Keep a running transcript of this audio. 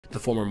The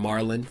former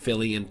Marlin,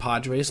 Philly, and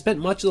Padre spent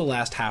much of the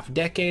last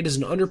half-decade as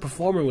an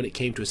underperformer when it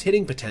came to his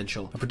hitting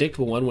potential, a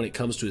predictable one when it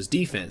comes to his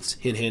defense,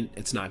 hint hint,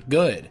 it's not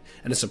good,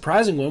 and a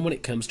surprising one when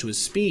it comes to his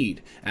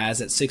speed,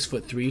 as at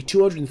 6'3",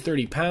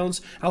 230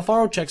 pounds,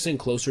 Alfaro checks in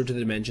closer to the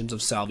dimensions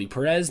of Salvi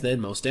Perez than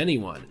most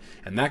anyone,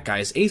 and that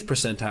guy's 8th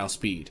percentile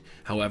speed.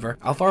 However,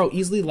 Alfaro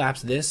easily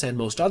laps this and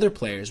most other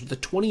players with a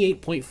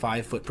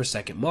 28.5 foot per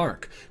second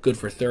mark, good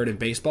for 3rd in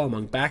baseball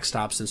among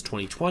backstops since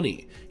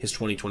 2020. His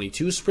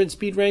 2022 sprint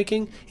speed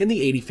ranking in the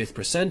 85th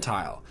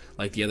percentile.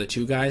 Like the other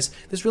two guys,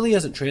 this really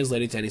hasn't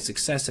translated to any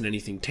success in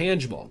anything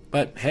tangible.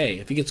 But hey,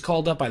 if he gets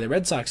called up by the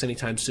Red Sox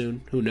anytime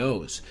soon, who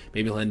knows?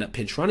 Maybe he'll end up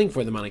pinch running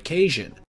for them on occasion.